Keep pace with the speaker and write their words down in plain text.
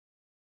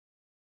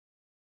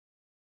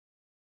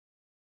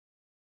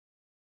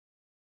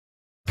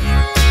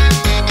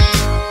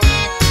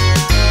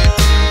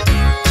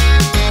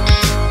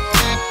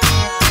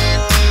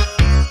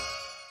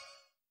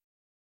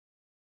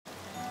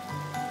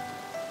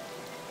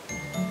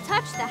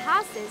touch the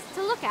houses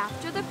to look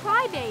after the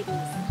crybabies.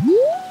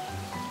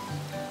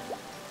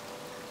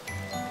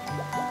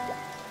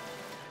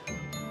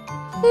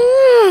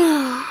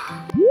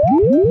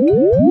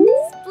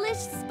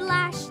 Splish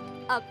splash,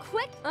 a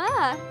quick,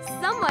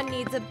 someone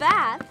needs a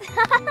bath.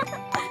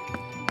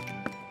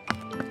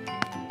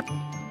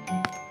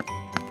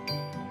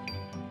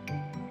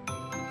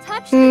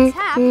 Touch the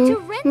tap to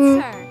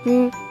rinse her.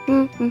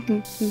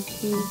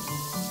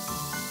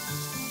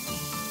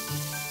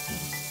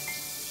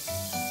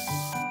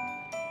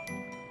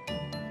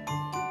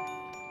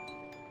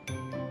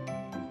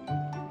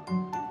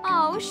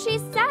 Oh,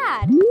 she's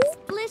sad.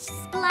 Splish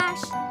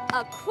splash,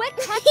 a quick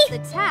touch the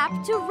tap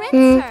to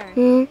rinse her.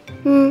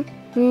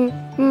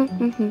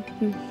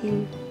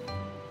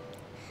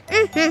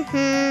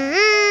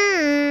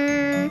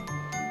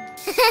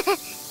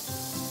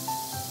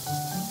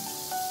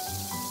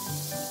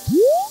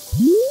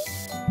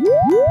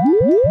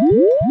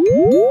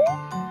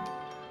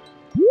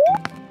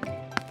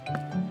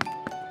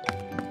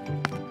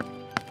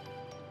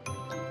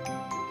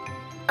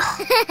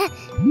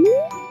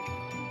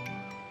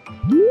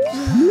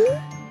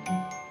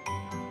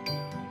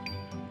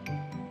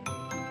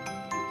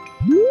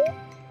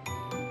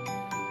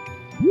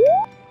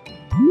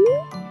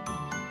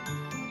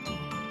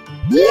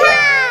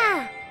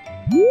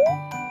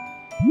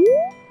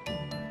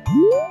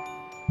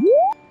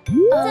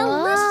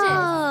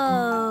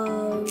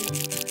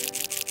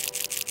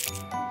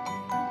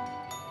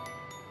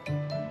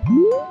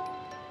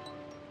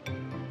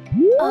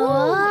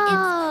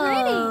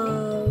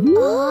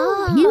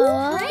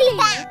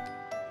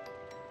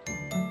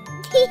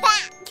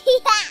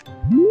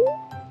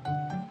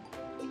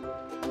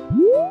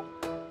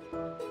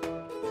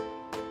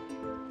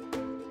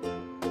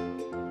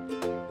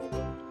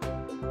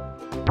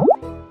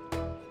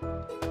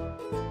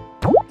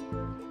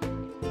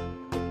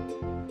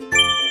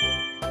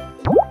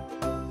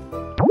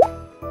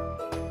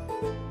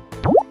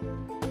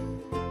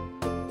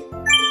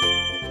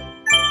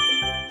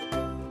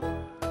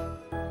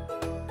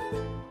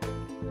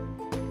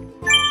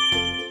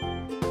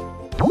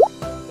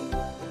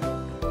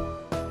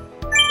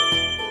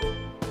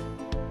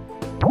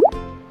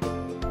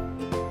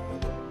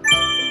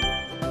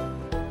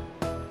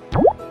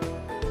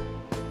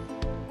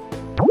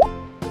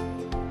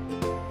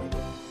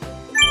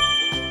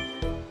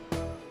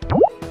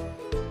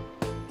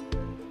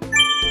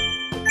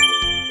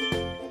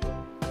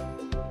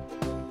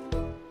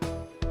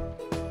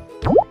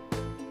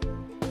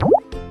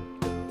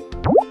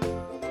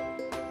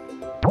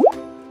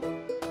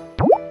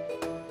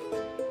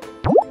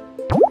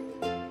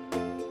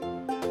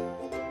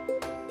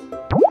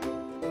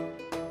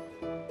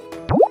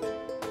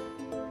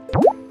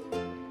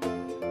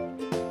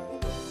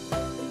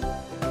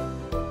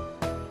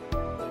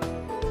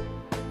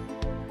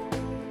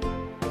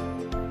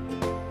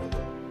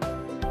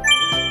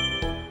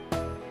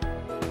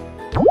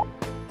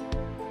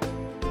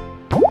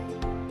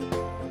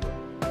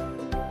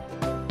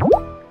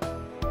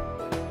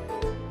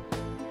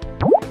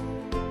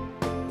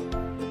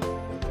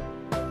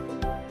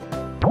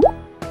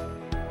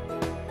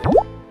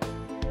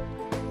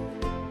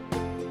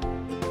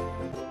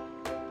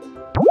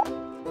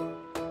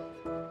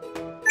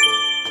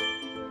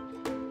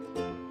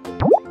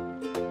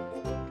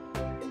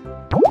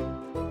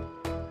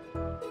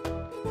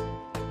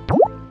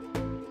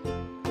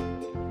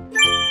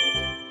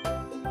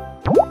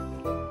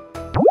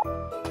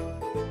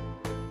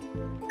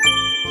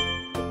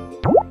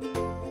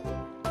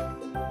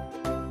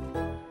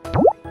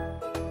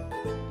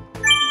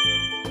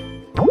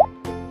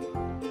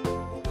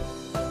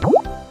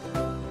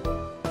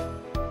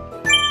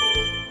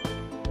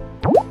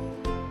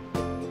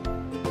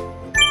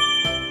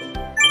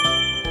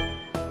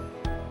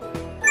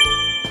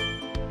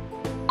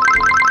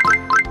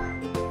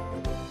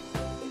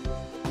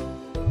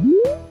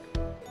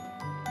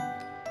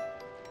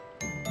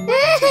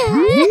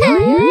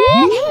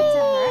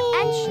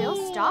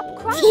 Stop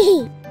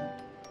crying.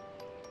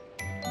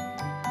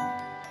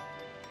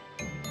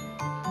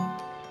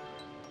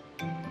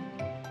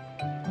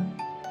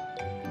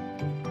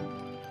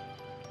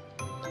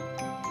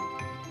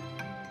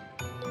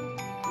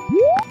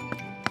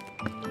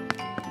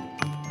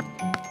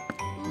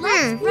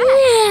 Let's rest.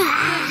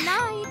 Good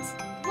night.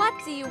 What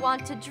do you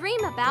want to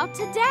dream about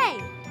today?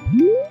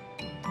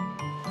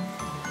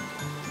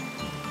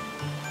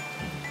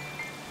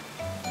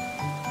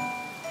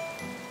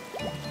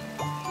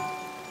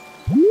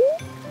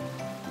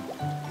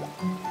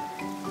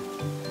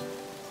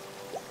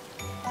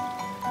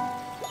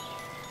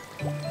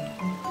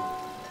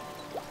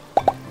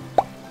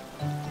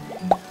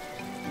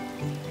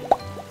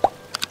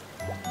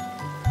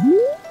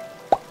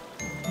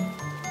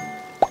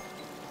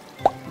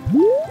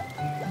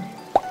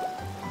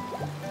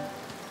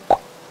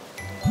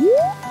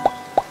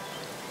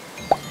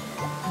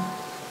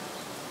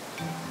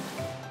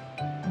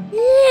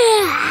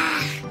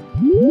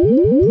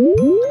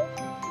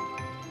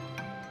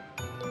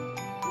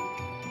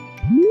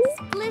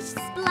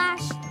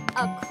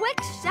 a quick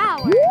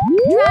shower.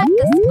 Drag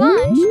the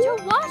sponge to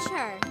wash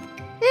her.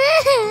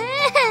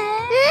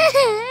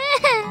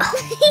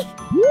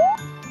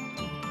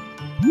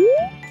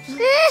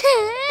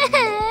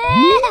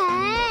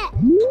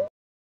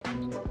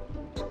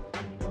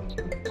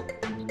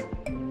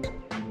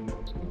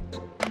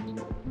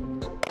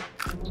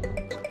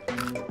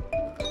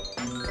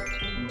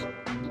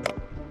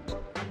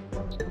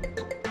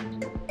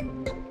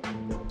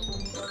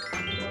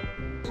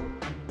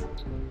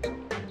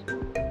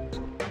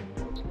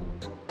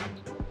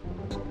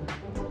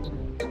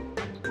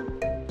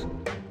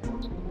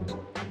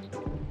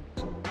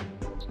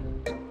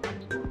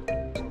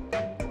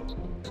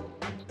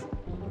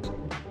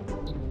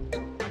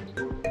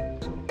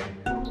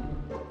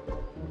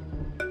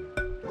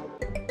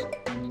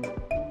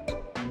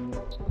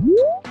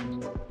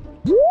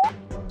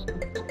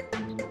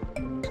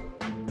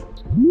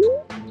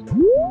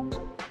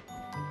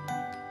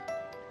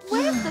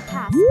 Where's the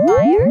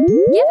pacifier?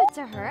 Give it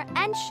to her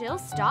and she'll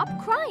stop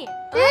crying.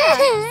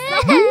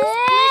 Someone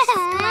splish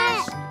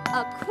splash.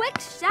 A quick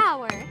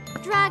shower.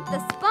 Drag the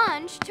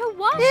sponge to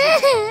wash her.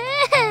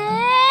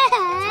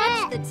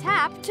 Touch the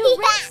tap to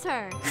rinse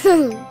her.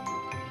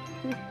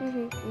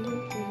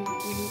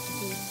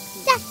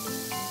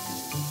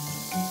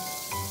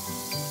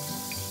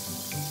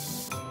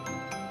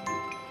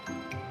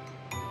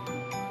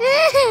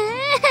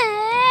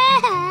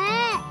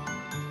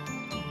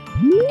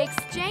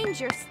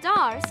 Exchange your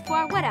stars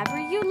for whatever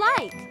you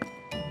like.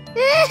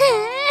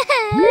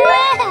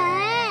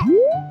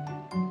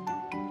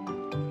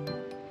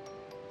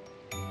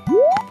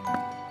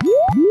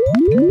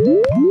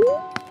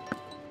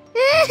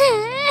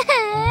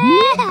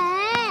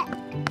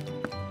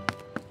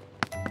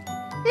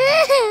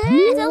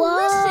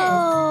 Delicious!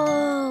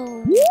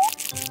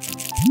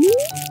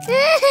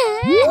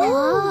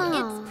 Wow.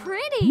 It's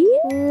pretty!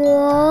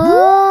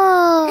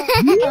 Whoa.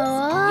 It's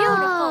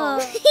beautiful!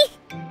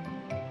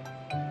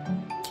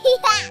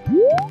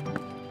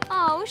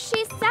 Oh,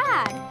 she's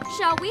sad.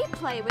 Shall we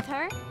play with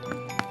her?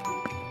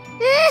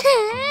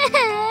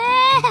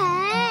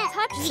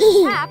 Touch the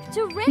tap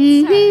to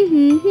rinse her.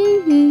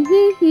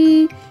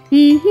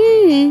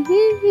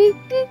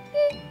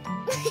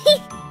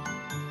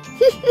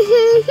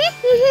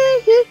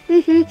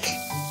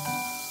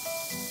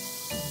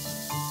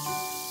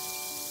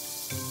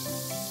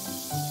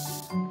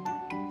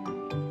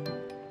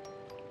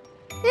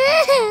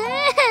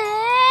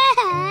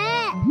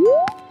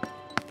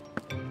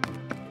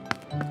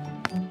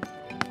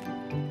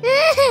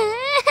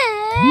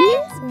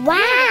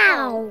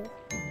 Wow.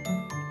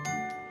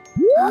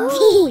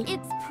 Oh,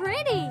 it's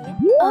pretty.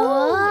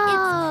 Oh,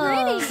 it's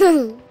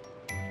pretty.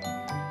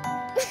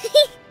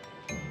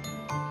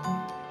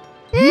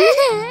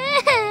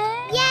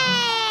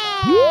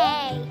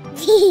 Yay!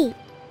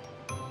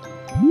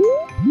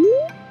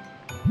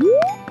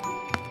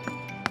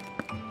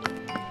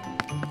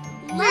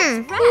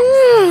 Let's rest.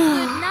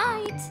 Good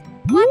night.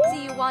 What do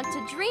you want to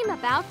dream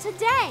about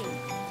today?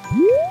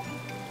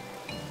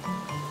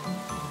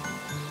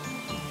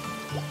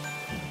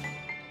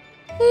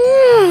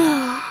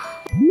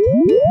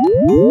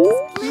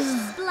 Splish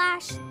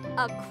splash. A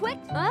quick.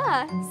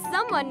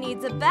 Someone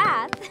needs a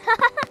bath. Touch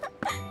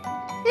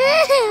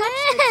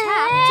the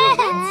tap to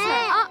rinse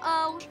her.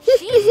 Uh-oh,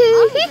 she's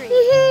hungry.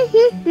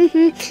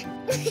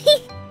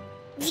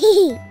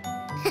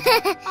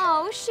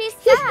 Oh, she's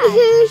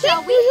sad.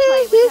 Shall we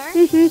play with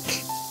her?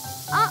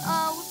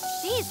 Uh-oh,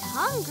 she's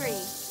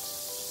hungry.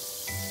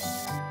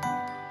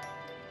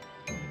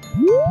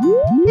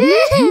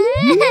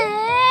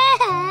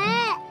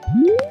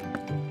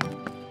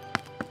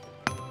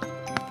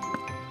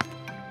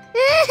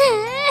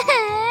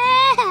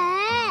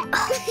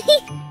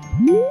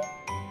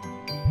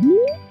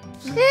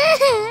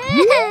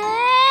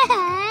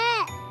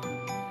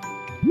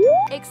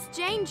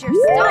 Exchange your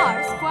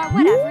stars for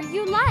whatever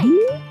you like.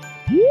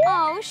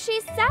 Oh,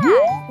 she's sad.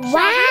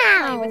 Shall we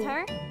play with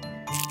her?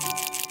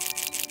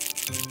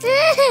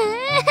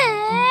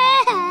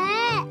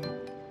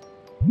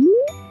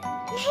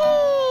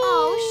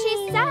 Oh,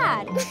 she's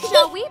sad.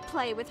 Shall we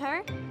play with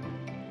her?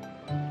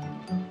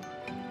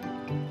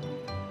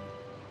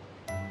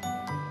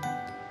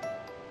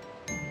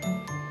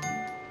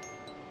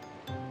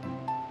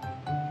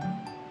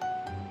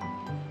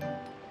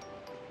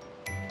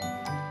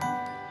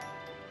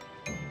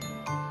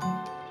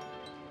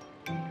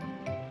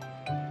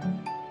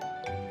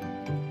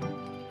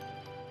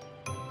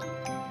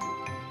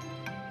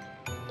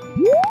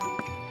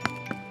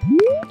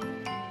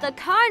 The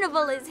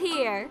carnival is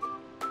here.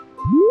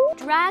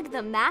 Drag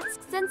the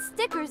masks and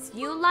stickers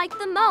you like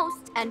the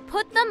most and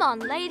put them on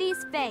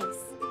Lady's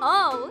face.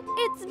 Oh,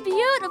 it's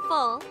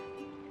beautiful.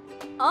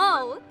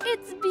 Oh,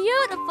 it's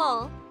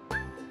beautiful.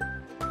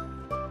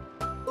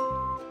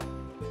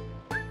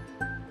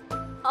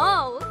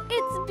 Oh,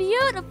 it's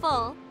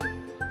beautiful.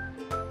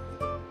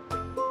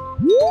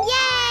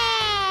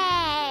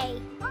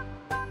 Yay!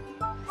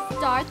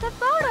 Start the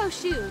photo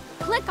shoot.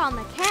 Click on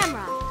the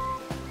camera.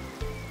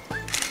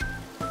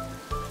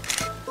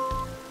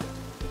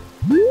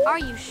 Are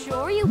you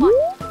sure you want...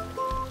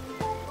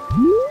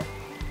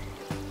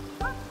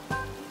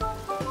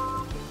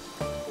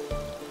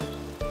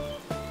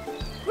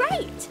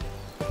 Great!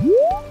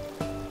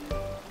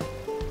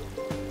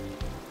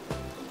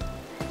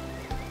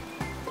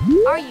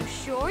 Are you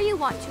sure you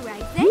want to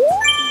exit?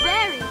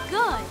 Very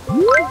good!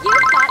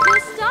 You've got your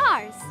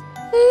stars!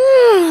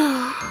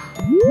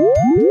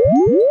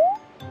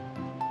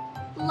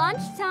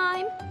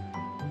 Lunchtime!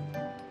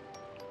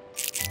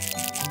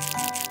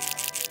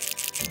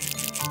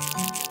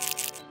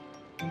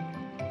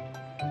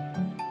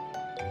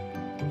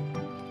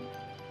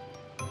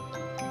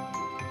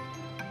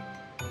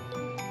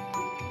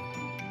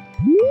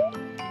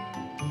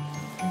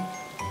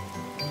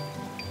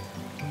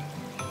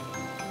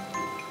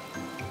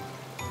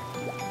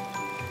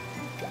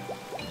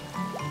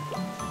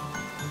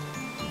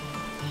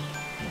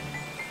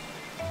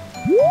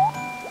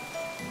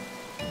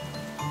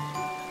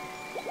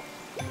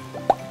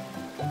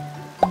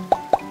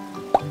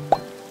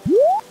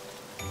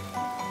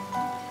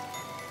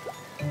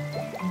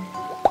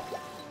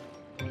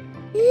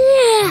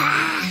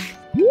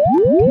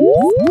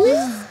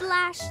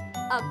 Splash!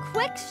 A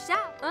quick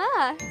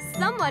shower!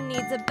 Someone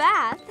needs a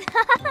bath!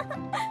 Touch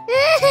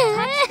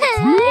the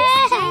tap.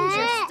 Exchange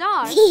your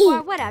stars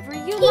for whatever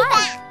you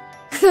like!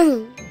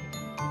 Exchange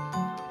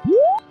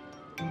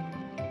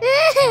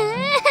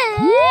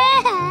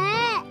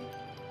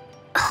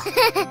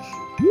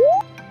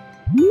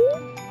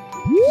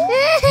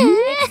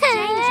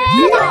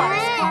your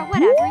stars for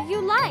whatever you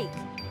like!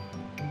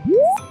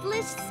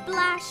 Splish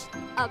splash!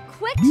 A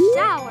quick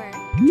shower!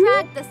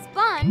 Drag the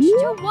sponge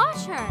to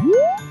wash her!